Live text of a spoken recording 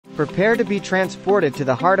Prepare to be transported to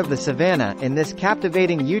the heart of the savannah in this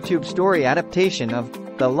captivating YouTube story adaptation of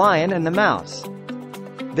The Lion and the Mouse.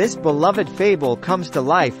 This beloved fable comes to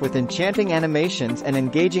life with enchanting animations and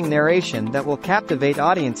engaging narration that will captivate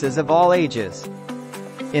audiences of all ages.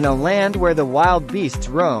 In a land where the wild beasts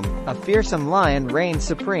roam, a fearsome lion reigns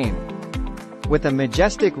supreme. With a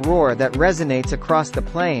majestic roar that resonates across the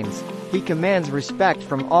plains, he commands respect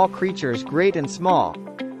from all creatures great and small.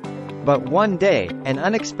 But one day, an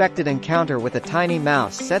unexpected encounter with a tiny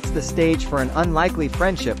mouse sets the stage for an unlikely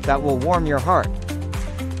friendship that will warm your heart.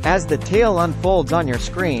 As the tale unfolds on your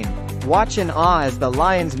screen, watch in awe as the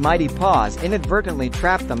lion's mighty paws inadvertently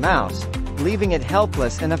trap the mouse, leaving it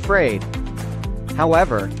helpless and afraid.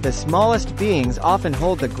 However, the smallest beings often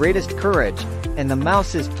hold the greatest courage, and the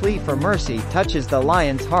mouse's plea for mercy touches the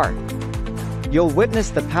lion's heart. You'll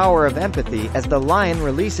witness the power of empathy as the lion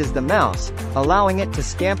releases the mouse, allowing it to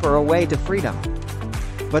scamper away to freedom.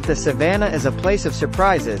 But the savannah is a place of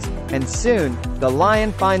surprises, and soon, the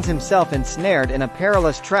lion finds himself ensnared in a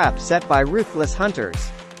perilous trap set by ruthless hunters.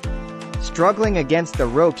 Struggling against the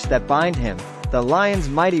ropes that bind him, the lion's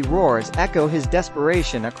mighty roars echo his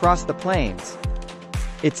desperation across the plains.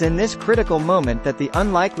 It's in this critical moment that the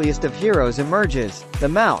unlikeliest of heroes emerges, the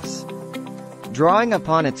mouse. Drawing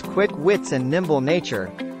upon its quick wits and nimble nature,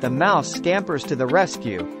 the mouse scampers to the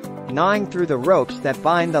rescue, gnawing through the ropes that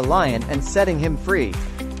bind the lion and setting him free.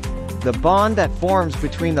 The bond that forms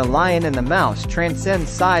between the lion and the mouse transcends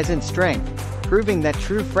size and strength, proving that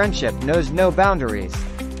true friendship knows no boundaries.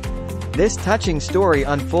 This touching story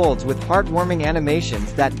unfolds with heartwarming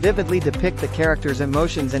animations that vividly depict the characters'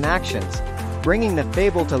 emotions and actions, bringing the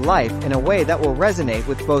fable to life in a way that will resonate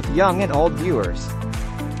with both young and old viewers.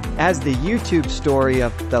 As the YouTube story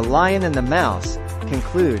of The Lion and the Mouse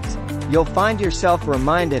concludes, you'll find yourself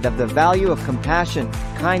reminded of the value of compassion,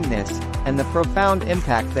 kindness, and the profound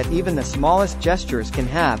impact that even the smallest gestures can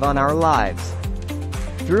have on our lives.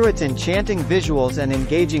 Through its enchanting visuals and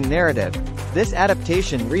engaging narrative, this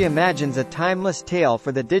adaptation reimagines a timeless tale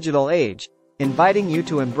for the digital age, inviting you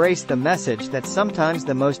to embrace the message that sometimes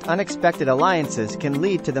the most unexpected alliances can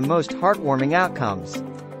lead to the most heartwarming outcomes.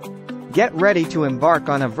 Get ready to embark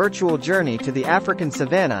on a virtual journey to the African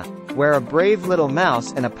savannah, where a brave little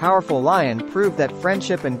mouse and a powerful lion prove that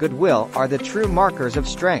friendship and goodwill are the true markers of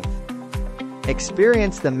strength.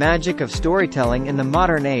 Experience the magic of storytelling in the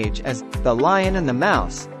modern age as The Lion and the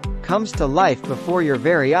Mouse comes to life before your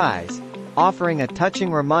very eyes, offering a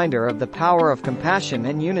touching reminder of the power of compassion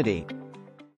and unity.